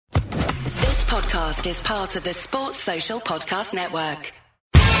podcast is part of the Sports Social Podcast Network.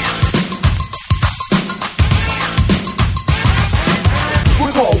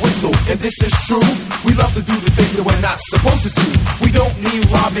 We're called Whistle, and this is true. We love to do the things that we're not supposed to do. We don't need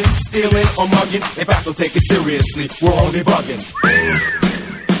robbing, stealing, or mugging. In fact, don't take it seriously. We're only bugging.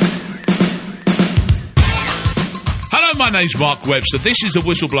 Hello, my name's Mark Webster. This is the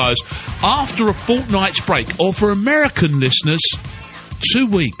Whistleblowers. After a fortnight's break, or for American listeners,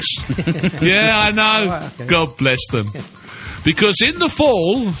 2 weeks. Yeah, I know. Oh, okay. God bless them. Because in the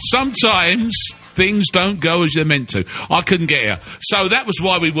fall, sometimes things don't go as they're meant to. I couldn't get here. So that was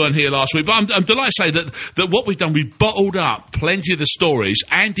why we weren't here last week. But I'm delighted to say that what we've done, we bottled up plenty of the stories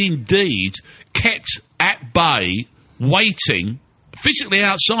and indeed kept at bay, waiting, physically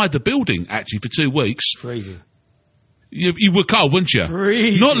outside the building, actually, for 2 weeks. Freezing. You were cold, weren't you?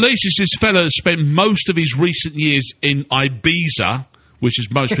 Freezing. Not least as this fella has spent most of his recent years in Ibiza, which,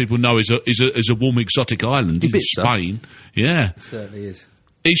 as most people know, is a warm, exotic island in Spain. Yeah. It certainly is.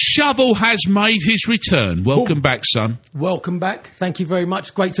 His shovel has made his return. Welcome back, son. Welcome back. Thank you very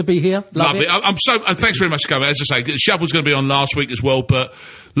much. Great to be here. Lovely. It. And thanks very much for coming. As I say, the shovel's going to be on last week as well, but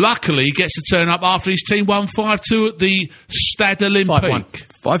luckily he gets to turn up after his team won 5-2 at the Stade Olympique.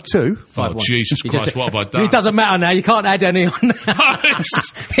 5-2? Oh, Jesus Christ, what have I done? It doesn't matter now. You can't add any on now.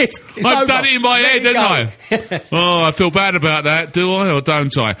 It's I've over. done it in my head, There you haven't I? Oh, I feel bad about that, do I, or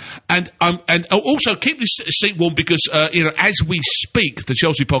don't I? And also keep this seat warm because, as we speak, the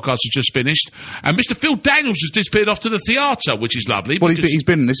Chelsea podcast has just finished, and Mr. Phil Daniels has disappeared off to the theatre, which is lovely. Well, he's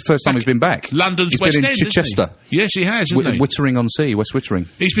been, this is the first time he's been back. London's he's West been End, in Chichester. Isn't he? Yes, he has, hasn't he? Wittering-on-Sea, West Wittering.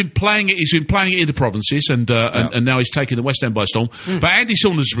 He's been playing it in the provinces, and now he's taking the West End by storm. But Andy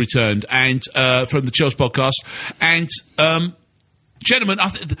Saunders has returned, and from the Chelsea podcast, and gentlemen,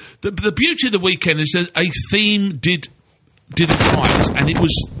 the beauty of the weekend is that a theme did arise, and it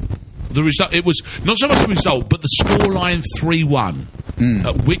was the result. It was not so much the result, but the scoreline 3-1,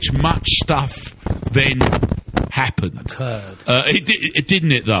 at which much stuff then happened. It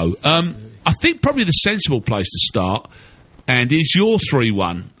didn't it though? I think probably the sensible place to start. And is your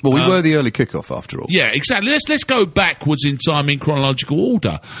 3-1? Well, we were the early kickoff after all. Yeah, exactly. Let's go backwards in time in chronological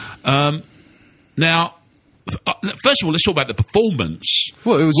order. Now, first of all, let's talk about the performance.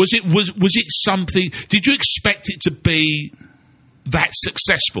 Well, was it something? Did you expect it to be that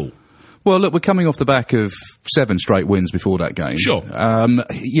successful? Well, look, we're coming off the back of 7 straight wins before that game. Sure.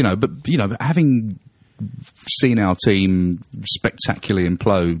 Having seen our team spectacularly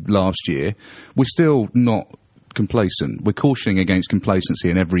implode last year, we're still not complacent. We're cautioning against complacency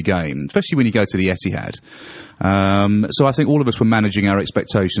in every game, especially when you go to the Etihad. So I think all of us were managing our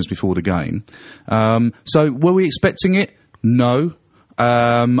expectations before the game. So were we expecting it? No.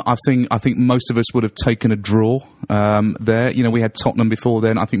 I think most of us would have taken a draw there. You know, we had Tottenham before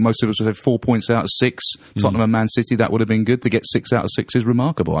then. I think most of us would have 4 points out of 6. Tottenham and Man City, that would have been good. To get 6 out of 6 is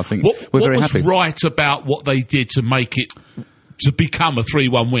remarkable. I think we're very happy. What was right about what they did to make it to become a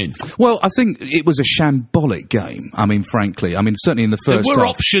 3-1 win? Well, I think it was a shambolic game. I mean, frankly. I mean, certainly in the first half. There were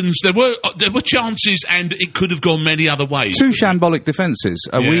options, there were chances, and it could have gone many other ways. 2 shambolic defences.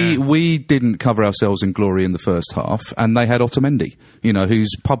 We didn't cover ourselves in glory in the first half, and they had Otamendi,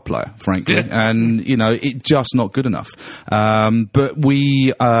 who's pub player, frankly. Yeah. And, it just not good enough. But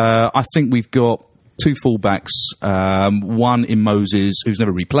I think we've got 2 fullbacks, one in Moses, who's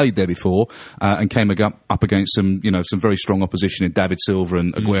never replayed there before, and came up against some very strong opposition in David Silva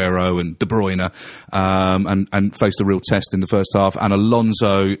and Aguero and De Bruyne, and faced a real test in the first half. And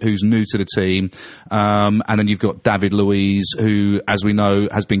Alonso, who's new to the team, and then you've got David Luiz, who, as we know,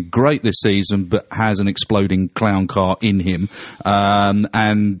 has been great this season, but has an exploding clown car in him,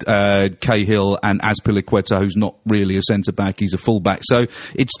 and Cahill and Azpilicueta, who's not really a centre back, he's a fullback. So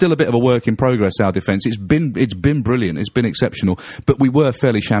it's still a bit of a work in progress, our defence. It's been brilliant. It's been exceptional. But we were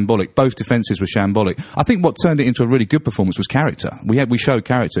fairly shambolic. Both defences were shambolic. I think what turned it into a really good performance was character. We showed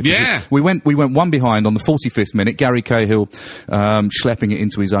character. Yeah. We went one behind on the 45th minute. Gary Cahill schlepping it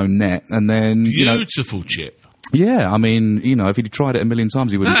into his own net, and then beautiful chip. Yeah, I mean, if he'd tried it a million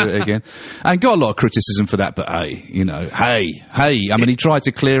times, he wouldn't do it again. And got a lot of criticism for that. But hey. I mean, he tried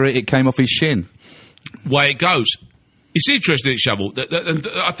to clear it. It came off his shin. Way it goes. It's interesting, Shovel, and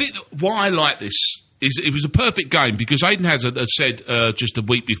I think why I like this is it was a perfect game because Aiden Hazard had said just a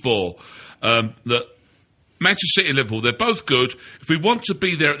week before that Manchester City and Liverpool, they're both good. If we want to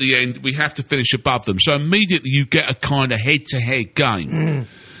be there at the end, we have to finish above them. So immediately you get a kind of head-to-head game.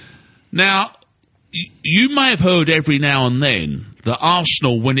 Now, you may have heard every now and then that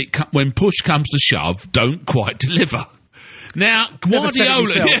Arsenal, when push comes to shove, don't quite deliver. Now,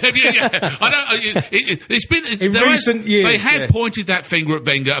 Guardiola, I don't. It's been in recent years. They had pointed that finger at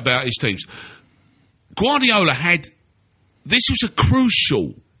Wenger about his teams. Guardiola had... This was a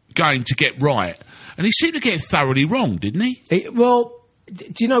crucial game to get right. And he seemed to get it thoroughly wrong, didn't he? Well,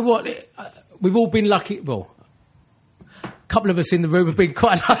 do you know what? We've all been lucky. Well, a couple of us in the room have been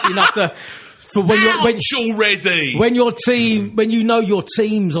quite lucky enough to... For when already. When your team, when you know your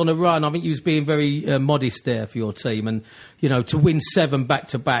team's on a run, I think you was being very modest there for your team, and to win 7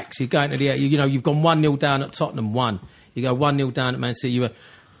 back-to-backs, you're going to the, you've gone 1-0 down at Tottenham, you go 1-0 down at Man City.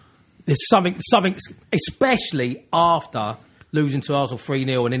 There's something, especially after losing to Arsenal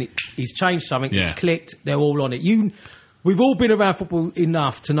 3-0, and then he's changed something. It's clicked. They're all on it. We've all been around football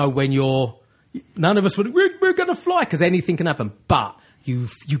enough to know when none of us we're going to fly because anything can happen, but. You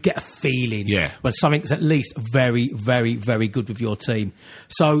get a feeling when something's at least very, very, very good with your team.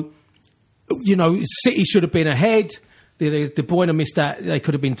 So, City should have been ahead. De Bruyne missed that. They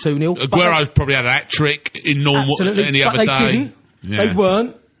could have been 2-0. Aguero's probably had that trick in normal any other day. They didn't. Yeah. They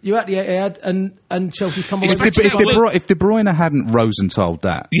weren't. You're at the Etihad, and Chelsea's come away. If De Bruyne hadn't Rosenthaled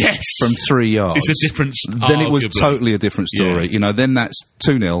that from 3 yards, it's a difference. Then it was totally a different story. Yeah. Then that's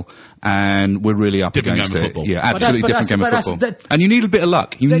 2-0, and we're really up against it. Football. Yeah, absolutely different game of football. And you need a bit of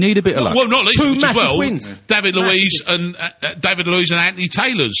luck. You need a bit of luck. Well, not least 2 massive wins. David Luiz and Anthony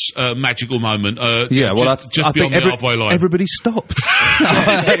Taylor's magical moment. I think beyond the halfway line. Everybody stopped,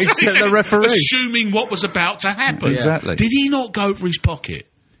 except the referee, assuming what was about to happen. Exactly. Did he not go for his pocket?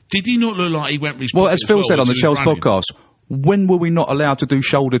 Did he not look like he went for his pocket? Well, as Phil said on the Chelsea podcast, when were we not allowed to do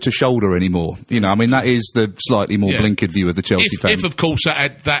shoulder to shoulder anymore? That is the slightly more blinkered view of the Chelsea fan. If, of course,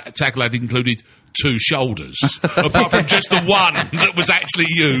 that tackle had included 2 shoulders, apart from just the one that was actually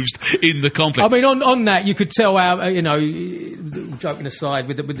used in the conflict. I mean, on that, you could tell how, joking aside,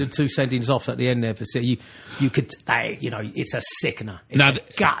 with the 2 sendings off at the end there for City, you could, it's a sickener. It's a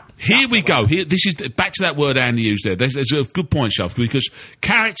gut. Here we go. This is back to that word Andy used there. There's a good point, Shuff, because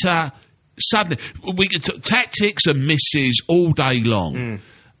character, suddenly, tactics and misses all day long.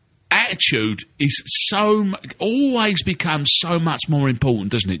 Attitude is always becomes so much more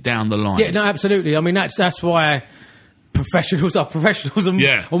important, doesn't it, down the line? Yeah, no, absolutely. I mean, that's why professionals are professionals, and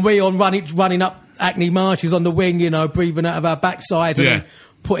we on running up Hackney Marshes on the wing, breathing out of our backside and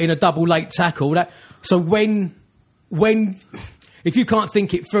putting a double late tackle. So when if you can't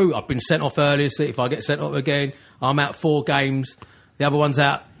think it through, I've been sent off earlier. So if I get sent off again, I'm out 4 games. The other one's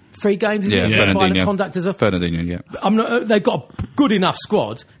out 3 games. Fernandinho, they've got a good enough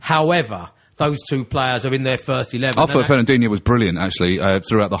squad. However, those 2 players are in their first 11. I thought Fernandinho was brilliant, actually,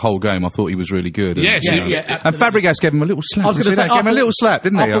 throughout the whole game. I thought he was really good. And Fabregas gave him a little slap. Gave him a little slap,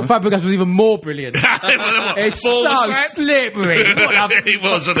 didn't he? I thought Fabregas was even more brilliant. It's so slippery. He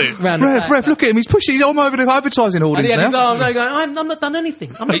was, wasn't it? Ref, look at him. He's pushing. He's all over the advertising hoardings now. And he had his arm there going, I'm not done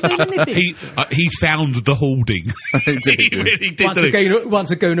anything. I'm not doing anything. He found the hoarding. He really did. Once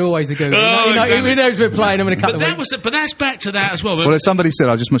a goon, always a goon. He knows we're playing him in a couple of weeks. But that's back to that as well. Well, somebody said,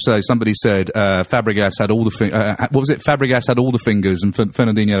 I just must say, Fabregas had all the Fabregas had all the fingers and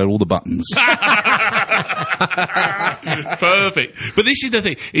Fernandinho had all the buttons. Perfect. But this is the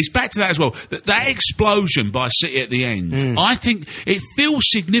thing. It's back to that as well. That explosion by City at the end, I think it feels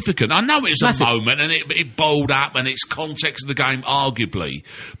significant. I know it's a moment and it bowled up and it's context of the game, arguably.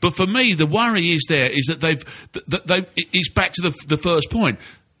 But for me, the worry is that it's back to the first point.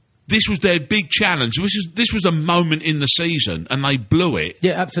 This was their big challenge. This was a moment in the season, and they blew it.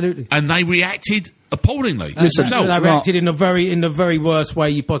 Yeah, absolutely. And they reacted appallingly. They reacted in the very worst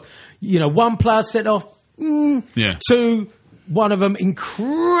way you possibly. 1 player set off. 2, one of them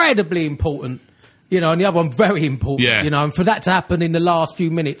incredibly important. And the other one very important. Yeah. And for that to happen in the last few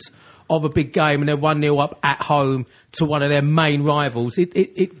minutes of a big game, and they're 1-0 up at home to one of their main rivals,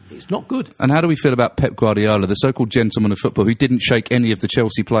 it's not good. And how do we feel about Pep Guardiola, the so-called gentleman of football, who didn't shake any of the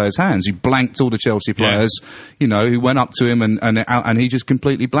Chelsea players' hands, who blanked all the Chelsea players, who went up to him and he just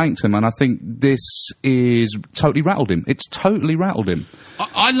completely blanked him? And I think this is totally rattled him. It's totally rattled him.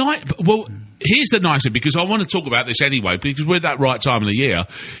 Here's the nice thing, because I want to talk about this anyway, because we're at that right time of the year,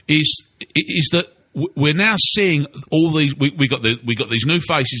 is that we're now seeing all these. We got these new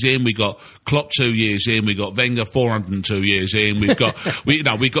faces in. We got Klopp 2 years in. We got Wenger 402 years in. We've got we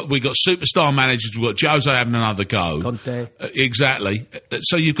got superstar managers. We've got Jose having another go. Conte. Exactly.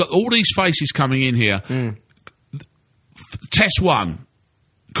 So you've got all these faces coming in here. Test 1,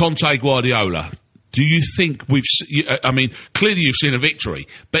 Conte, Guardiola. Do you think clearly you've seen a victory,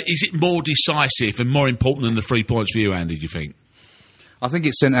 but is it more decisive and more important than the 3 points for you, Andy, do you think? I think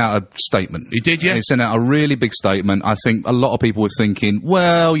it sent out a statement. It did, yeah. It sent out a really big statement. I think a lot of people were thinking,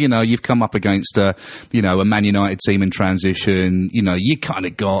 well, you've come up against a Man United team in transition. You kind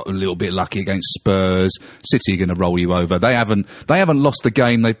of got a little bit lucky against Spurs. City are going to roll you over. They haven't lost a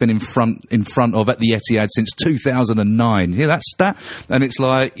game they've been in front of at the Etihad since 2009. Yeah, that's that. And it's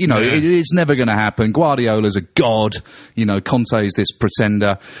like, it's never going to happen. Guardiola's a god. Conte's this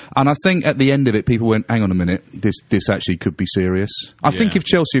pretender. And I think at the end of it, people went, hang on a minute, this actually could be serious. I think if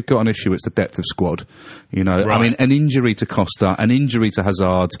Chelsea have got an issue, it's the depth of squad. Right. I mean, an injury to Costa, an injury to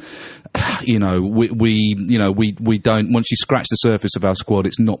Hazard. We don't. Once you scratch the surface of our squad,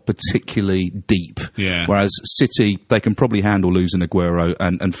 it's not particularly deep. Yeah. Whereas City, they can probably handle losing Aguero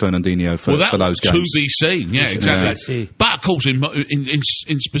and Fernandinho for those games. To be seen. Yeah, exactly. But of course,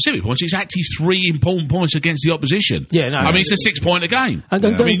 in specific points, it's actually 3 important points against the opposition. Yeah, no. I mean, it's a 6-pointer game. I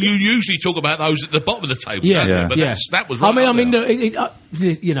mean, you usually talk about those at the bottom of the table. Yeah, but that was right.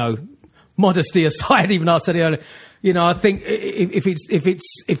 Modesty aside, even though I said it earlier, I think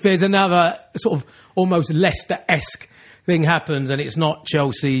if there's another sort of almost Leicester-esque thing happens and it's not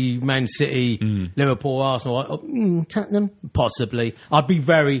Chelsea, Man City, Liverpool, Arsenal, Tottenham, possibly, I'd be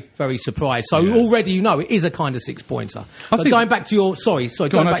very, very surprised. So already it is a kind of 6-pointer. But going back to your point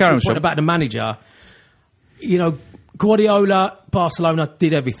about the manager, Guardiola, Barcelona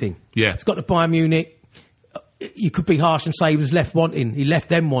did everything. Yeah, it's got to Bayern Munich. You could be harsh and say he was left wanting. He left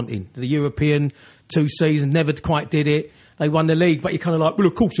them wanting. The European 2 seasons, never quite did it. They won the league, but you're kind of like, well,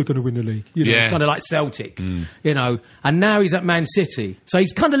 of course they're going to win the league. It's kind of like Celtic, And now he's at Man City, so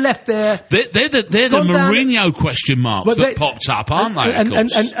he's kind of left there. They're the Mourinho question marks that popped up, aren't they?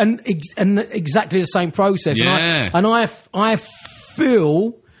 And exactly the same process. Yeah. And I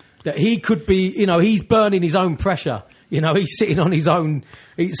feel that he could be, he's burning his own pressure. He's sitting on his own.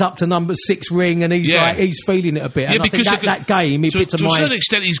 It's up to number 6 ring, and he's feeling it a bit. Yeah, and because I think that game, to a certain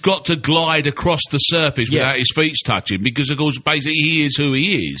extent, he's got to glide across the surface without his feet touching, because of course, basically, he is who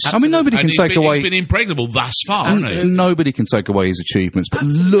he is. I mean, nobody can take away. He's been impregnable thus far, hasn't he? Nobody can take away his achievements, but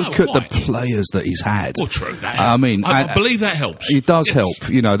look at the players that he's had. Well, true. I mean, I believe that helps. It does help.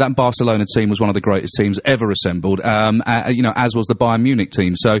 That Barcelona team was one of the greatest teams ever assembled. As was the Bayern Munich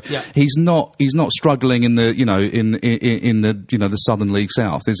team. So he's not struggling in the the Southern League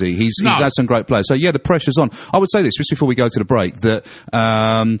South, is he? He's had some great players. So the pressure's on. I would say this just before we go to the break, that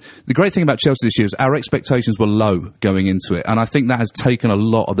the great thing about Chelsea this year is our expectations were low going into it, and I think that has taken a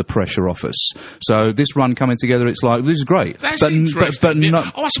lot of the pressure off us. So this run coming together, it's like, this is great. That's interesting.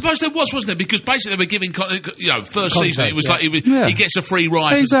 I suppose there wasn't there? Because basically they were giving, first season it was like he gets a free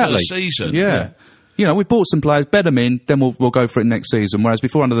ride for the first season. Yeah. We bought some players, bet them in, then we'll go for it next season. Whereas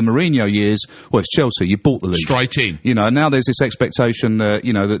before, under the Mourinho years, it's Chelsea, you bought the league. Straight in. And now there's this expectation that,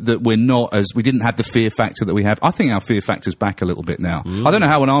 that we're not we didn't have the fear factor that we have. I think our fear factor's back a little bit now. I don't know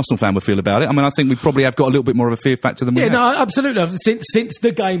how an Arsenal fan would feel about it. I mean, I think we probably have got a little bit more of a fear factor than we have. Yeah, no, absolutely. Since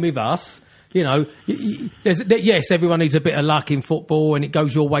the game with us, yes, everyone needs a bit of luck in football, and it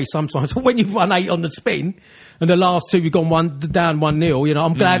goes your way sometimes. But when you've won 8 on the spin, and the last 2 you've gone down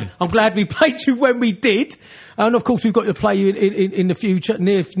 1-0, I'm glad we played you when we did. And of course, we've got to play you in the future,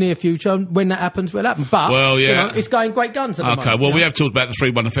 near future. When that happens, will happen. But it's going great guns at the moment. Okay, well, we have talked about the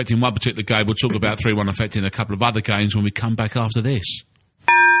 3-1 affecting one particular game. We'll talk about 3-1 affecting a couple of other games when we come back after this.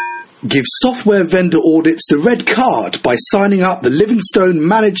 Give software vendor audits the red card by signing up the Livingstone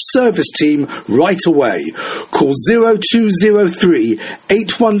Managed Service Team right away. Call 0203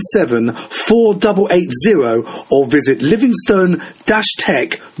 817 4880 or visit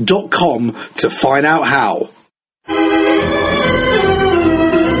livingstone-tech.com to find out how.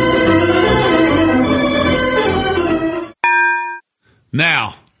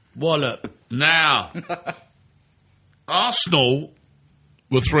 Now. Wallop. Now. Arsenal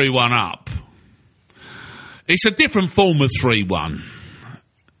were 3-1 up. It's a different form of 3-1.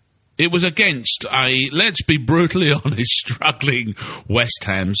 It was against a, let's be brutally honest, struggling West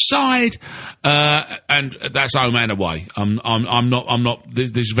Ham side, and that's home and away. I'm not.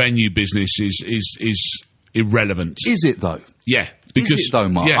 This venue business is irrelevant. Is it though? Yeah, because is it though,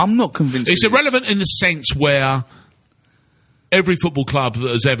 Mark? Yeah. I'm not convinced. It's irrelevant in the sense where every football club that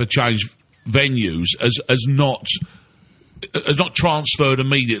has ever changed venues has not transferred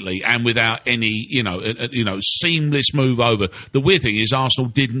immediately and without any, seamless move over. The weird thing is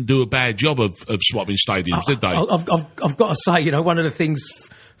Arsenal didn't do a bad job of swapping stadiums, did they? I've got to say, one of the things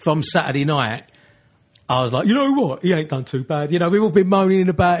from Saturday night, I was like, you know what? He ain't done too bad. We've all been moaning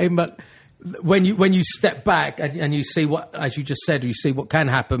about him, but when you step back and you see what, as you just said, you see what can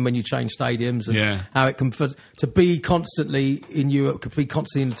happen when you change stadiums and how it can, to be constantly in Europe, to be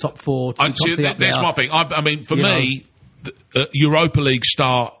constantly in the top 4. That's my thing. I mean, for me, Europa League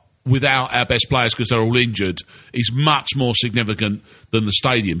start without our best players because they're all injured is much more significant than the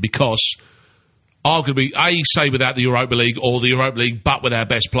stadium, because arguably, say without the Europa League, or the Europa League but with our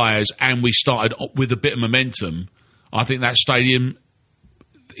best players, and we started with a bit of momentum, I think that stadium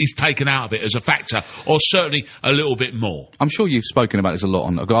is taken out of it as a factor, or certainly a little bit more. I'm sure you've spoken about this a lot.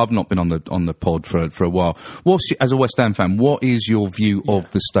 I've not been on the pod for a while. As a West Ham fan, what is your view of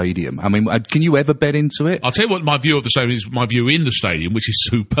the stadium? I mean, can you ever bet into it? I'll tell you what my view of the stadium is. My view in the stadium, which is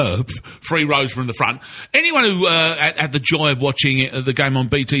superb, 3 rows from the front. Anyone who had the joy of watching the game on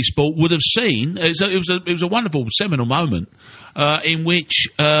BT Sport would have seen it was a wonderful seminal moment in which,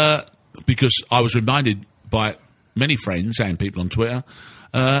 because I was reminded by many friends and people on Twitter,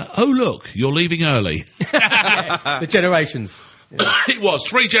 oh look, you're leaving early. The generations. Yeah. It was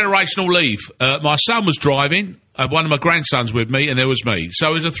 3 generational leave. My son was driving, one of my grandsons with me, and there was me. So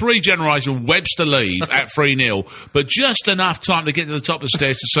it was a 3 generational Webster leave at 3-0, but just enough time to get to the top of the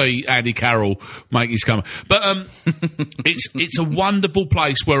stairs to see Andy Carroll make his comeback. But it's a wonderful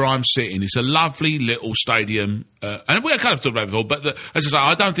place where I'm sitting. It's a lovely little stadium, and we kind of talked about it before. But as I say,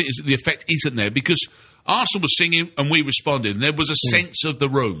 I don't think the effect isn't there, because Arsenal was singing and we responded, and there was a sense of the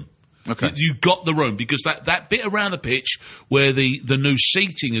room. Okay. You got the room, because that bit around the pitch where the new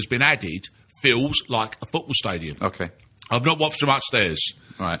seating has been added feels like a football stadium. Okay. I've not watched from upstairs.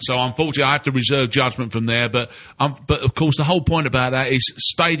 Right. So unfortunately I have to reserve judgment from there, but of course the whole point about that is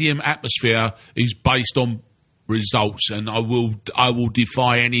stadium atmosphere is based on results, and I will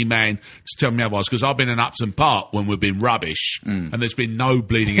defy any man to tell me otherwise, because I've been in Upton Park when we've been rubbish and there's been no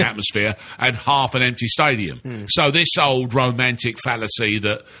bleeding atmosphere and half an empty stadium. So this old romantic fallacy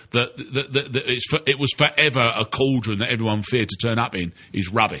that it was forever a cauldron that everyone feared to turn up in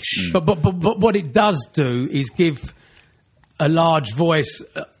is rubbish. But what it does do is give a large voice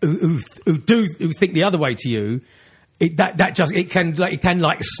who think the other way to you. It can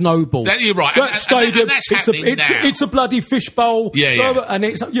snowball. You're right. That stadium, and that's happening now. It's a bloody fishbowl. Yeah. And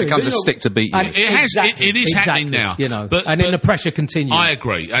it becomes a stick to beat you. And it is happening now. You know, but then the pressure continues. I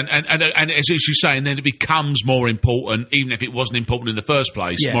agree. And as you say, and then it becomes more important, even if it wasn't important in the first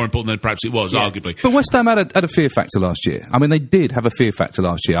place, more important than perhaps it was, arguably. But West Ham had a fear factor last year. I mean, they did have a fear factor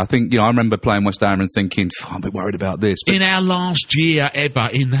last year. I think, I remember playing West Ham and thinking, I'm a bit worried about this. But in our last year ever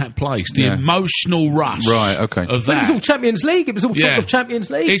in that place, the emotional rush of that. It was all Champions League. It was all talk of Champions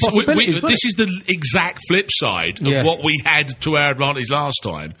League possibilities. This is the exact flip side of what we had to our advantage last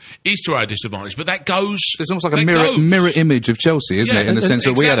time is to our disadvantage. But that goes... It's almost like a mirror image of Chelsea, isn't it? In the sense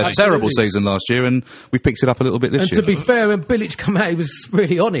that we had a terrible season last year and we've picked it up a little bit this year. And to be fair, when Bilic came out, he was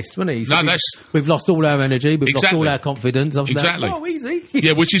really honest, wasn't he? He said, we've lost all our energy, we've lost all our confidence. Exactly. Oh, easy.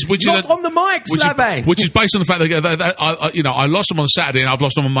 Yeah, which is not on the mic, Slabang. Which is based on the fact that I lost them on Saturday and I've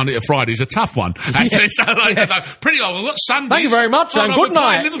lost them on Monday to Friday. It's a tough one. And so pretty well. We've got Sunday. Thank you very much, and good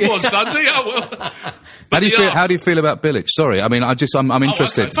night. Liverpool on Sunday. How do you feel about Bilic? Sorry, I mean, I'm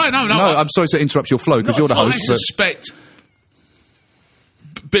interested. Okay, fine, no, I'm sorry to interrupt your flow because you're the host. I suspect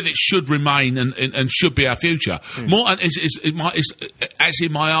Bilic should remain and should be our future. More, as in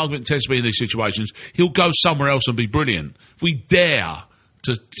my argument tends to be in these situations, he'll go somewhere else and be brilliant. If we dare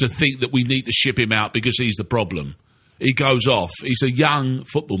to think that we need to ship him out because he's the problem, he goes off. He's a young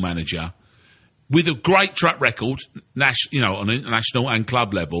football manager with a great track record, on international and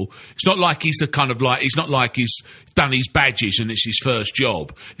club level. It's not like he's it's not like he's done his badges and it's his first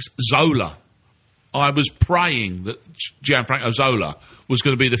job. It's Zola. I was praying that Gianfranco Zola was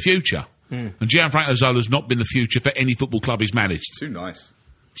going to be the future. And Gianfranco Zola's not been the future for any football club he's managed. Too nice.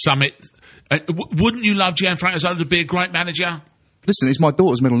 Wouldn't you love Gianfranco Zola to be a great manager? Listen, it's my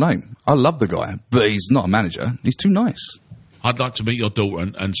daughter's middle name. I love the guy, but he's not a manager. He's too nice. I'd like to meet your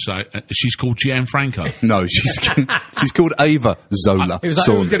daughter and say she's called Gianfranco. No, she's called Ava Zola. It was like,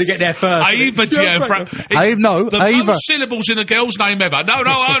 who was going to get there first? Ava Gianfranco. The Ava. Most syllables in a girl's name ever. No,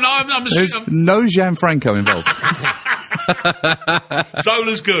 I'm There's no Gianfranco involved.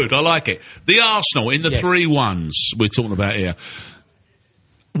 Zola's good. I like it. The Arsenal in the 3-1s we're talking about here.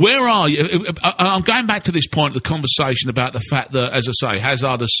 Where are you? I'm going back to this point, the conversation about the fact that, as I say,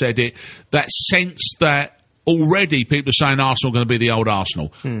 Hazard has said it, that sense that already people are saying Arsenal are going to be the old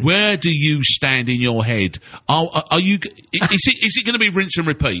Arsenal. Where do you stand in your head? Are you? Is it going to be rinse and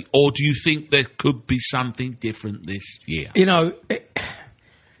repeat, or do you think there could be something different this year?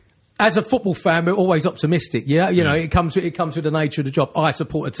 As a football fan, we're always optimistic. It comes with the nature of the job. I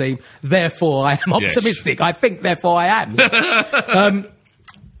support a team, therefore I am optimistic. Yes. I think, therefore I am.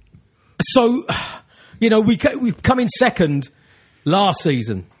 So, we come in second last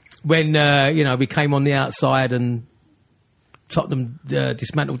season. When, we came on the outside and Tottenham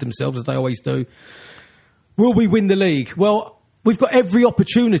dismantled themselves, as they always do. will we win the league? Well, we've got every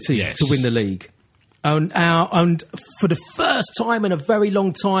opportunity to win the league. And for the first time in a very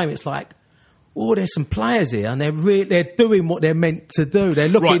long time, it's like, oh, there's some players here, and they're doing what they're meant to do. They're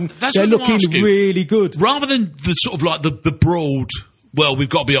looking, really good. Rather than the sort of like the broad, well, we've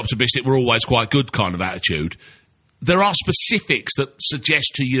got to be optimistic, we're always quite good kind of attitude, there are specifics that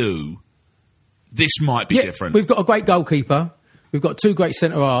suggest to you this might be different. We've got a great goalkeeper. We've got 2 great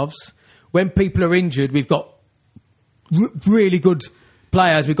centre-halves. When people are injured, we've got really good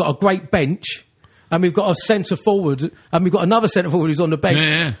players. We've got a great bench. And we've got a centre forward, and we've got another centre forward who's on the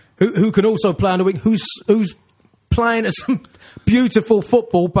bench, who can also play on the wing, who's playing at some beautiful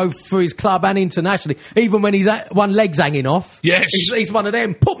football, both for his club and internationally. Even when one leg's hanging off, he's one of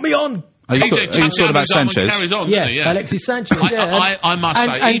them. Put me on. Are you talking about Sanchez? Alexis Sanchez. I must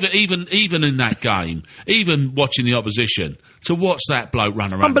say, even in that game, even watching the opposition, to watch that bloke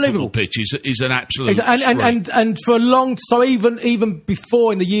run around the football pitch is an absolute and for a long, so even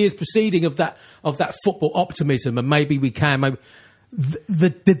before in the years preceding of that football optimism, and maybe we can.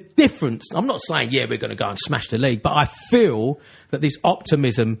 The difference, I'm not saying we're going to go and smash the league, but I feel that this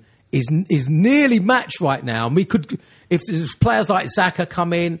optimism is nearly matched right now, and we could, if there's players like Xhaka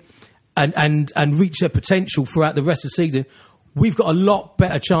come in and reach their potential throughout the rest of the season, we've got a lot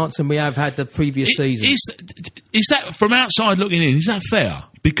better chance than we have had the previous season. Is that, from outside looking in, is that fair?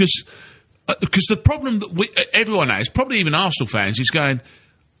 Because the problem that everyone has, probably even Arsenal fans, is going,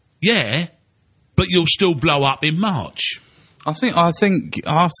 but you'll still blow up in March. I think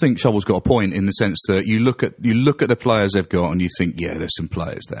Shovel's got a point in the sense that you look at the players they've got and you think, there's some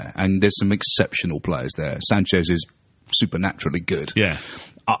players there, and there's some exceptional players there. Sanchez is supernaturally good. Yeah.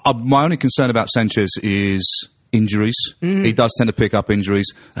 My only concern about Sanchez is injuries. He does tend to pick up injuries,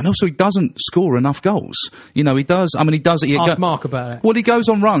 and also he doesn't score enough goals. He does. I mean, he does. Ask Mark about it. Well, he goes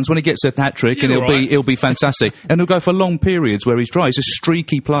on runs when he gets a hat trick, and he'll be fantastic. And he'll go for long periods where he's dry. He's a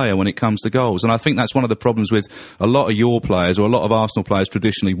streaky player when it comes to goals, and I think that's one of the problems with a lot of your players, or a lot of Arsenal players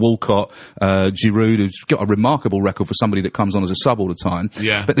traditionally. Walcott, Giroud, who's got a remarkable record for somebody that comes on as a sub all the time.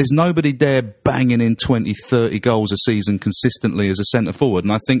 Yeah. But there's nobody there banging in 20, 30 goals a season consistently as a centre forward.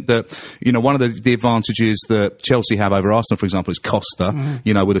 And I think that one of the advantages that Chelsea have over Arsenal, for example, is Costa,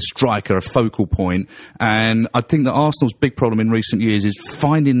 with a striker, a focal point. And I think that Arsenal's big problem in recent years is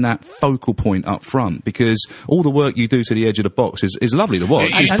finding that focal point up front, because all the work you do to the edge of the box is lovely to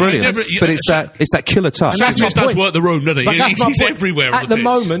watch. It's brilliant. But it's that killer touch. Sanchez does work the room, doesn't he? He's everywhere at the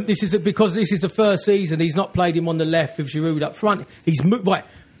moment. This is because this is the first season. He's not played him on the left with Giroud up front. He's moved. Right,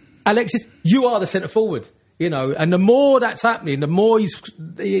 Alexis, you are the centre forward. And the more that's happening, the more he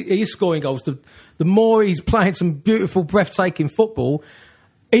is scoring goals, the more he's playing some beautiful, breathtaking football.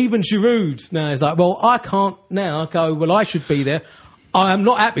 Even Giroud now is like, well, I can't now go, well, I should be there. I am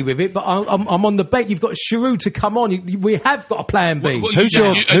not happy with it, but I'm on the bench. You've got Giroud to come on. We have got a plan B. Well, you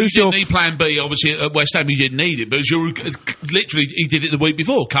didn't need plan B, obviously, at West Ham. You didn't need it, but Giroud, literally, he did it the week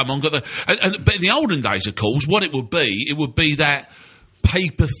before. Come on, but in the olden days, of course, what it would be that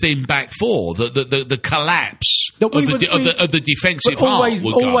paper thin back four, the collapse of the defensive half.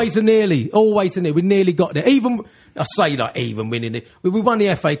 Always a nearly. We nearly got there. Even winning it. We won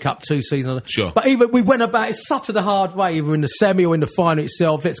the FA Cup 2 seasons. Sure. But even we went about it such a hard way, either in the semi or in the final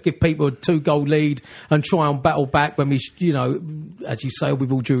itself. Let's give people a 2-goal lead and try and battle back when we, as you say,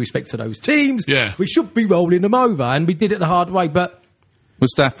 with all due respect to those teams, we should be rolling them over, and we did it the hard way, but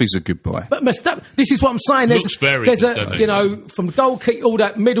Mustafi's a good boy. But this is what I'm saying. Looks very good, from goal kick, all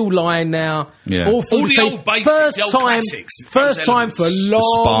that middle line now. Yeah. All the old basics, classics. First time for a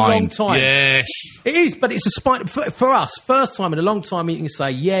long time. Yes. It is, but it's a spine. For us, first time in a long time, you can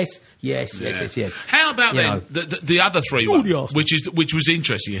say yes. How about then the other three ones, which was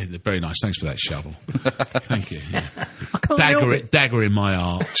interesting. Yeah, very nice. Thanks for that, Shovel. Thank you. Yeah. Dagger in my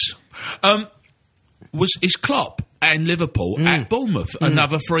arts. Is Klopp and Liverpool at Bournemouth,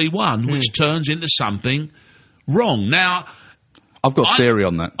 another 3-1, which turns into something wrong. Now, I've got a theory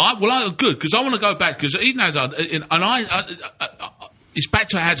on that. Good, because I want to go back, because Eden Hazard, it's back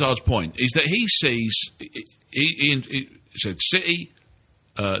to Hazard's point, is that he sees, he said City,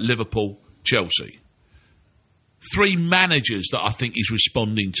 Liverpool, Chelsea. 3 managers that I think he's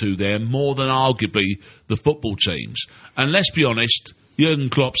responding to there more than arguably the football teams. And let's be honest, Jurgen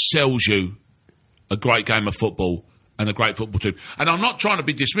Klopp sells you a great game of football and a great football team. And I'm not trying to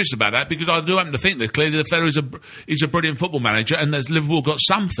be dismissive about that, because I do happen to think that clearly the fella is a brilliant football manager, and there's Liverpool got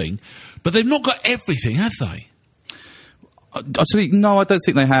something, but they've not got everything, have they? Actually, no, I don't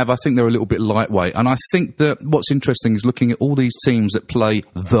think they have. I think they're a little bit lightweight. And I think that what's interesting is looking at all these teams that play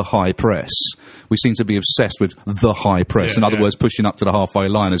the high press. We seem to be obsessed with the high press. In other words, pushing up to the halfway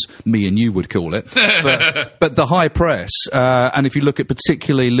line, as me and you would call it. But the high press, and if you look at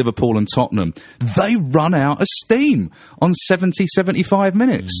particularly Liverpool and Tottenham, they run out of steam on 70, 75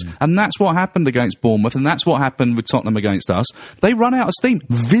 minutes. And that's what happened against Bournemouth, and that's what happened with Tottenham against us. They run out of steam,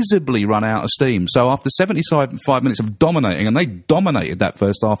 visibly run out of steam. So after 75 minutes of dominating, and they dominated that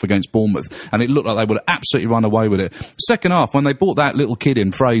first half against Bournemouth, and it looked like they would absolutely run away with it. Second half, when they brought that little kid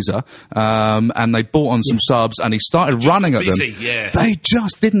in, Fraser, and they brought on some subs, and he started running at them, they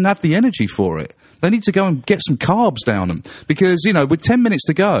just didn't have the energy for it. They need to go and get some carbs down them, because, you know, with 10 minutes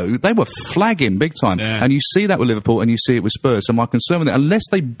to go, they were flagging big time. And you see that with Liverpool, and you see it with Spurs. So my concern with it, unless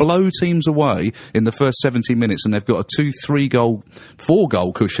they blow teams away in the first 70 minutes and they've got a 2, 3 goal, 4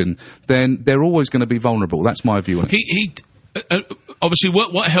 goal cushion, then they're always going to be vulnerable. That's my view on it. Obviously,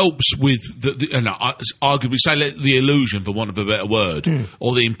 what helps with arguably, say, the illusion, for want of a better word,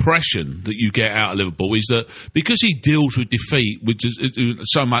 or the impression that you get out of Liverpool is that because he deals with defeat, which is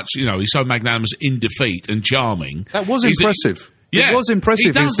so much, you know, he's so magnanimous in defeat and charming. That was impressive. Yeah, it was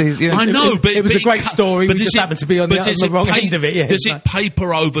impressive. I know, but it was a great story. We just happened to be on the wrong end of it. Does it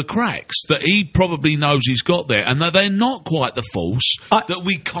paper over cracks that he probably knows he's got there, and that they're not quite the force that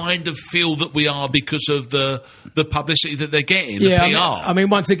we kind of feel that we are because of the publicity that they're getting, the PR? I mean,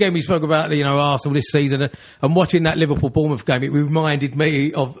 once again, we spoke about, you know, Arsenal this season, and watching that Liverpool-Bournemouth game, it reminded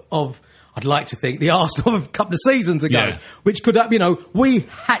me of I'd like to think, the Arsenal of a couple of seasons ago, which could have, you know, we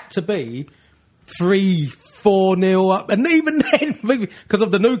had to be 3-4-0 up, and even then, because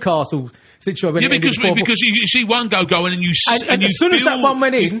of the Newcastle situation. Yeah, because you see one goal going, and and as soon as that one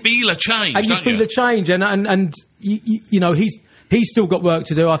went in, you feel a change, and you feel a change, and you know, he's still got work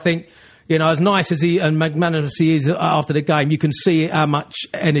to do. I think, you know, as nice as he and magnanimous he is after the game, you can see how much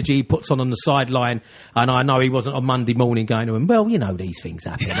energy he puts on the sideline. And I know he wasn't on Monday morning going to him, well, you know, these things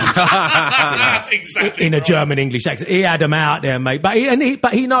happen. Exactly in a German English accent. He had him out there, mate. But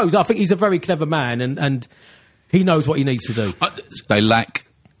he knows. I think he's a very clever man, and he knows what he needs to do. They lack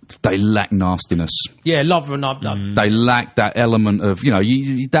nastiness. Yeah, love and love. They lack that element of, you know,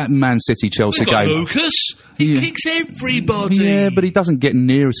 that Man City Chelsea game. Lucas, he kicks everybody. Yeah, but he doesn't get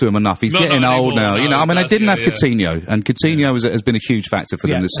near to him enough. He's getting old now. You know, I mean, they didn't have Coutinho, and Coutinho has been a huge factor for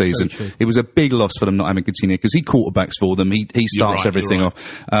them this season. It was a big loss for them not having Coutinho, because he quarterbacks for them. He starts everything off.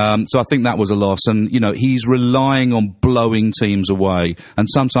 So I think that was a loss, and, you know, he's relying on blowing teams away, and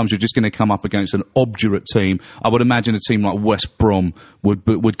sometimes you're just going to come up against an obdurate team. I would imagine a team like West Brom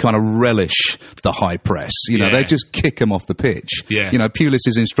would kind of relish the high press. You know, they'd just kick him off the pitch. You know,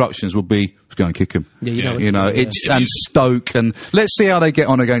 Pulis's instructions would be, let's go and kick him. And Stoke, and let's see how they get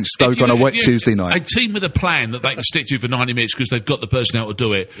on against Stoke on a wet Tuesday night. A team with a plan that they can stick to for 90 minutes because they've got the personnel to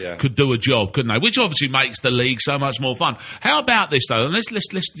do it could do a job, couldn't they? Which obviously makes the league so much more fun. How about this though? And let's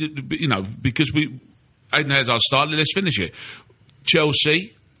you know, because as I started, let's finish it.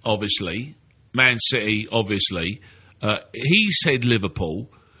 Chelsea, obviously. Man City, obviously. He said Liverpool.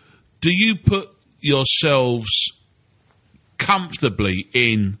 Do you put yourselves comfortably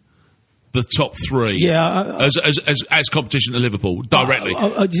in the top 3 as competition to Liverpool directly?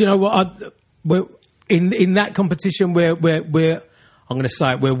 Do you know what? We're in that competition, we're I'm going to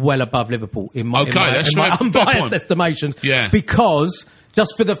say we're well above Liverpool in my unbiased estimations. Yeah. Because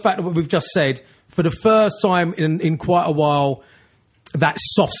just for the fact that what we've just said, for the first time in quite a while, that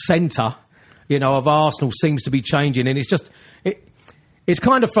soft centre, you know, of Arsenal seems to be changing, and it's just it's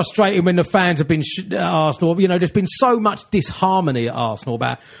kind of frustrating when the fans have been at Arsenal. You know, there's been so much disharmony at Arsenal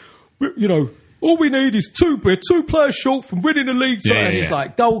about, you know, all we need is we're 2 players short from winning the league. And it's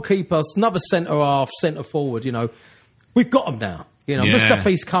like goalkeeper, another centre half, centre forward. You know, we've got them now. You know,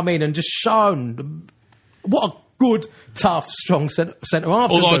 Mustafi's come in and just shown what a good, tough, strong centre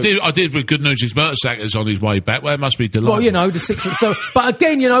half. Although I did with good news, his Mertesacker's on his way back. Well, it must be delightful. Well, you know, the 6 So, but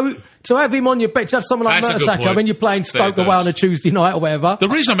again, you know, to have him on your bench, have someone like Mertesacker when you're playing Stoke away on a Tuesday night or whatever. The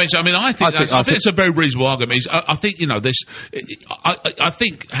reason I mention, I think it's a very reasonable argument. I think, you know, I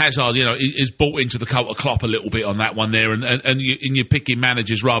think Hazard, you know, is bought into the cult of Klopp a little bit on that one there, and you're picking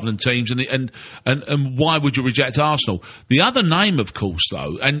managers rather than teams, and why would you reject Arsenal? The other name, of course,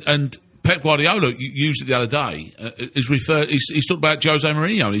 though, and Pep Guardiola used it the other day. He's talked about Jose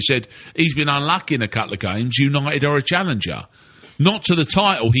Mourinho, and he said he's been unlucky in a couple of games. United are a challenger. Not to the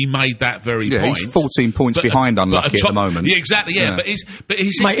title, he made that very point. He's 14 points behind unlucky at the moment. Yeah, exactly, But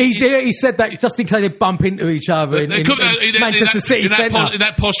he said that just in case they bump into each other in Manchester City Centre. In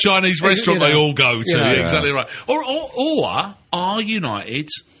that posh Chinese restaurant they all go to. Exactly right. Or are United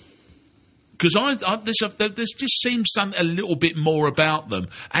because there just seems something a little bit more about them,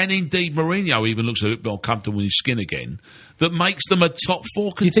 and indeed Mourinho even looks a bit more comfortable in his skin again, that makes them a top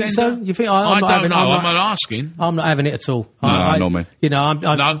 4 contender. You think so? You think I don't know. I'm not asking. I'm not having it at all. No, not me. You know,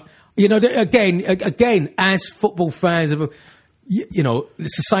 No. You know, again, as football fans, you know,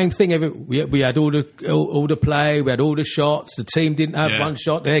 it's the same thing. We had all the play, we had all the shots. The team didn't have one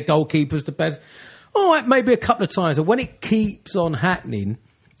shot. Their goalkeeper's the best. All right, maybe a couple of times. And when it keeps on happening,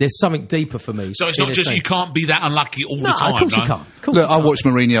 there's something deeper for me. So it's not just you can't be that unlucky all the time. Of course no? you can't. Look, I watched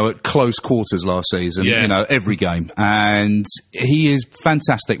Mourinho at close quarters last season, Yeah. you know, every game. And he is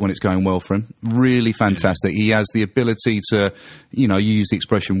fantastic when it's going well for him. Really fantastic. He has the ability to, you know, use the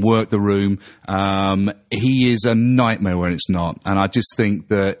expression, work the room. He is a nightmare when it's not. And I just think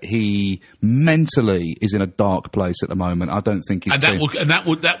that he mentally is in a dark place at the moment. I don't think his team...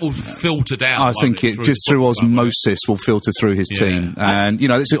 that will filter down. I think it just through osmosis will filter through his team. And, you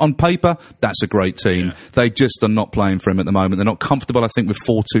know, on paper, that's a great team. Yeah. They just are not playing for him at the moment. They're not comfortable, I think, with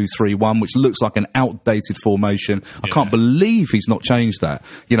 4-2-3-1, which looks like an outdated formation. I can't believe he's not changed that.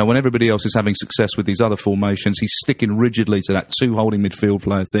 You know, when everybody else is having success with these other formations, he's sticking rigidly to that 2 holding midfield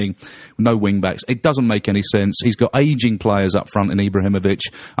player thing. No wing-backs. It doesn't make any sense. He's got ageing players up front in Ibrahimovic.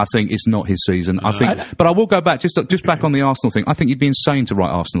 I think it's not his season. I think, but I will go back, just back on the Arsenal thing. I think you'd be insane to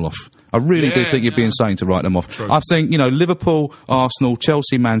write Arsenal off. I really do think you'd be insane to write them off. True. I think, you know, Liverpool, Arsenal,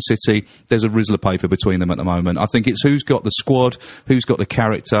 Chelsea, Man City, there's a rizzle of paper between them at the moment. I think it's who's got the squad, who's got the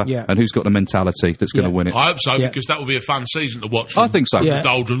character, and who's got the mentality that's going to win it. I hope so, because that will be a fun season to watch. I think so. The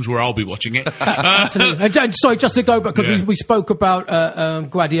doldrums where I'll be watching it. Absolutely. And sorry, just to go back, because we spoke about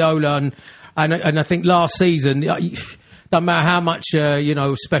Guardiola, and I think last season, don't matter how much you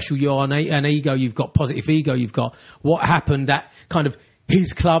know, special you are and ego you've got, positive ego you've got, what happened at kind of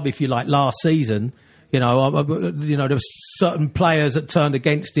his club, if you like, last season. You know, there were certain players that turned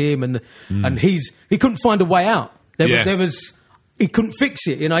against him, and he couldn't find a way out. There was he couldn't fix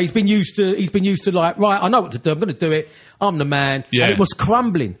it. You know, he's been used to like, right, I know what to do. I'm going to do it. I'm the man. Yeah. And it was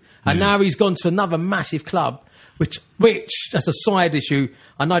crumbling. And now he's gone to another massive club, which that's a side issue.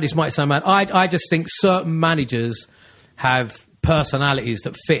 I know this might sound bad. I just think certain managers have personalities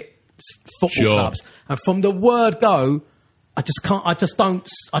that fit football clubs, and from the word go, I just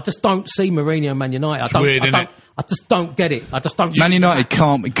don't see Mourinho and Man United. I just don't get it. I just don't. Man United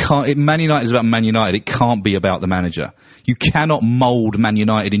can't. Man United is about Man United. It can't be about the manager. You cannot mould Man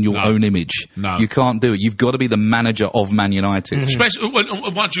United in your own image. No. You can't do it. You've got to be the manager of Man United. Especially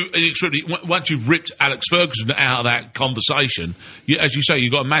once you've ripped Alex Ferguson out of that conversation, as you say,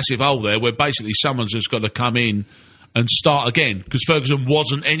 you've got a massive hole there where basically someone's just got to come in and start again, because Ferguson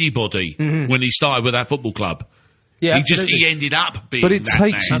wasn't anybody when he started with that football club. Yeah, he ended up being. But it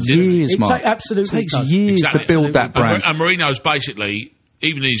takes years, Mark. Absolutely, it takes years to build that brand. And Mourinho's basically,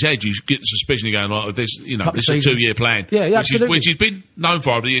 even in his head, you get the suspicion of going, like, this, you know, this is a 2-year plan. Which he's been known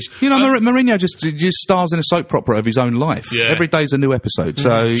for over the years. You know, Mourinho just stars in a soap opera of his own life. Yeah. Every day's a new episode.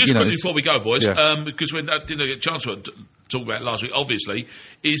 So, just you know, quickly before we go, boys, because we didn't get a chance to talk about it last week, obviously,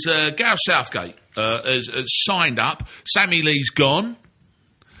 is Gareth Southgate has signed up. Sammy Lee's gone.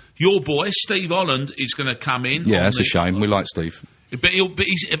 Your boy, Steve Holland, is going to come in. Yeah, that's a shame. We like Steve. But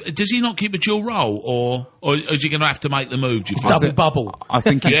does he not keep a dual role, or is he going to have to make the move? Do you think? Double bubble. I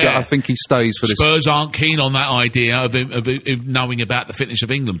think he stays for this. Spurs aren't keen on that idea of knowing about the fitness of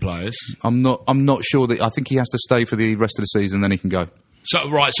England players. I'm not sure that. I think he has to stay for the rest of the season, then he can go. So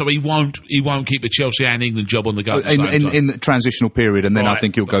he won't keep a Chelsea and England job on the go in the transitional period, and then I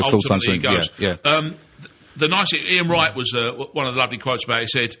think he'll go full time. Yeah. The nice Ian Wright was one of the lovely quotes about it.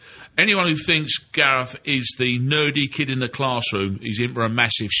 He said, anyone who thinks Gareth is the nerdy kid in the classroom is in for a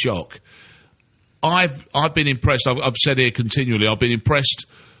massive shock. I've been impressed. I've said here continually, I've been impressed.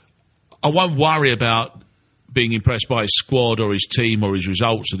 I won't worry about being impressed by his squad or his team or his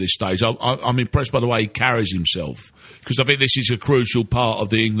results at this stage. I'm impressed by the way he carries himself, because I think this is a crucial part of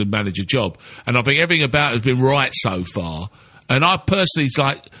the England manager job. And I think everything about it has been right so far. And I personally,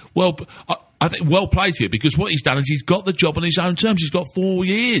 I think well played here, because what he's done is he's got the job on his own terms. He's got 4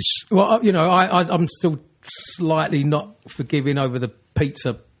 years. Well, you know, I'm still slightly not forgiving over the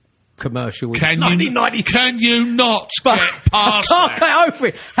pizza commercial. Can you not get past I can't get over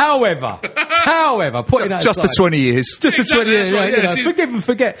it. However, putting that just aside, the 20 years. Just the 20 years. Right, you know, forgive and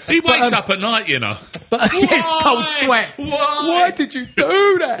forget. He wakes up at night, you know. But yes, cold sweat. Why did you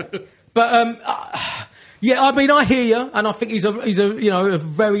do that? But yeah, I mean, I hear you, and I think he's a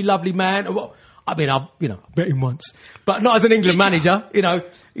very lovely man. I mean, I met him once, but not as an England manager. You know,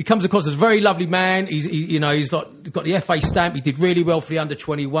 he comes across as a very lovely man. He's got the FA stamp. He did really well for the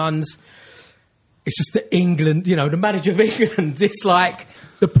under-21s. it's just the England, the manager of England. It's like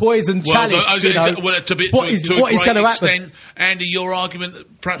the poison chalice. What is going to happen? Andy, your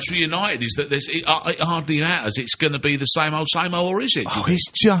argument, perhaps for United, is that it hardly matters. It's going to be the same old, or is it? Oh, it's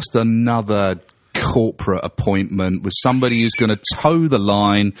just another corporate appointment with somebody who's going to toe the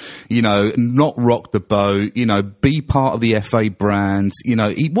line, not rock the boat, be part of the FA brand.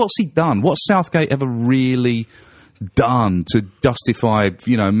 What's he done? What's Southgate ever really done to justify,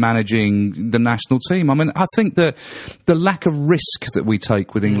 managing the national team? I mean, I think that the lack of risk that we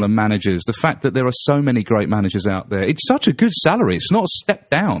take with England managers, the fact that there are so many great managers out there, it's such a good salary. It's not a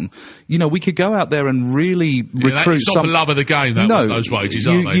step down. We could go out there and really recruit. It's not the love of the game, those wages,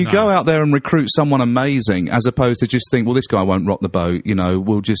 aren't they? You go out there and recruit someone amazing, as opposed to just think, well, this guy won't rock the boat.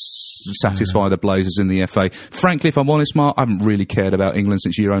 We'll just satisfy the Blazers in the FA. Frankly, if I'm honest, Mark, I haven't really cared about England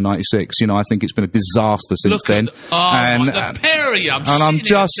since Euro 96. I think it's been a disaster since then. The pair of you. I'm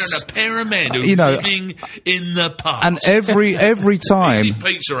just a pair of men who are living in the past. And every time,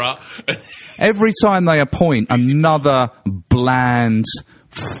 pizza up. Every time they appoint another bland,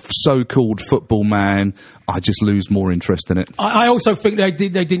 so-called football man, I just lose more interest in it. I also think they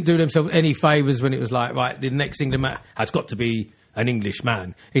didn't do themselves any favours when it was like, right, the next England man has got to be an English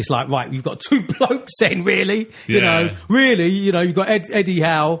man. It's like, right, you've got two blokes then, really. You've got Eddie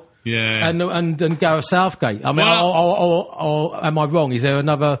Howe. Yeah, and Gareth Southgate. I mean, or am I wrong? Is there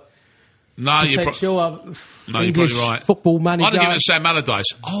another potential English right. football manager? I'd give it to Sam Allardyce.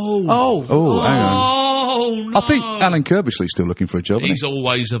 Hang on. No. I think Alan Kirbishley's still looking for a job. He's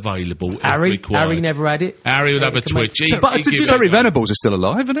always available. Harry never had it. Harry would have a twitch. Terry Venables is still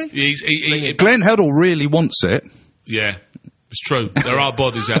alive, isn't he? Glenn Heddle really wants it. Yeah. It's true. There are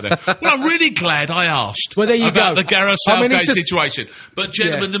bodies out there. Well, I'm really glad I asked about the Gareth Southgate situation. But,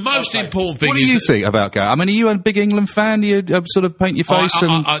 gentlemen, the most important thing What do you think about Gareth? I mean, are you a big England fan? Do you sort of paint your face?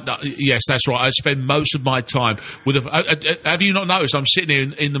 Yes, that's right. I spend most of my time with have you not noticed I'm sitting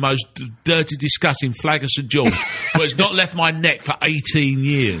here in the most dirty, disgusting flag of St George, where it's not left my neck for 18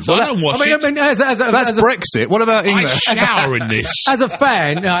 years. I don't wash it. That's Brexit. What about England? I shower in this. As a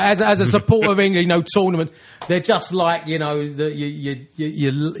fan, as a supporter of England, tournament, they're just like, your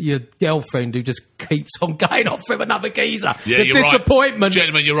girlfriend who just keeps on going off with another geezer. Yeah, the you're disappointment. Right.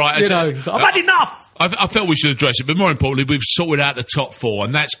 Gentlemen, you're right. I've had enough. I felt we should address it, but more importantly, we've sorted out the top four,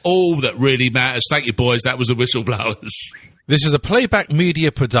 and that's all that really matters. Thank you, boys. That was the Whistleblowers. This is a Playback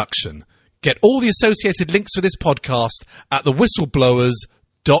Media production. Get all the associated links for this podcast at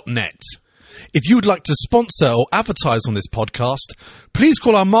thewhistleblowers.net. If you'd like to sponsor or advertise on this podcast, please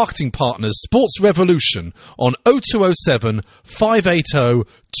call our marketing partners Sports Revolution on 0207 580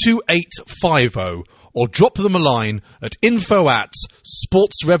 2850 or drop them a line at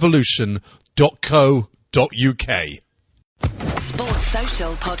info@sportsrevolution.co.uk. Sports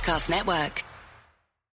Social Podcast Network.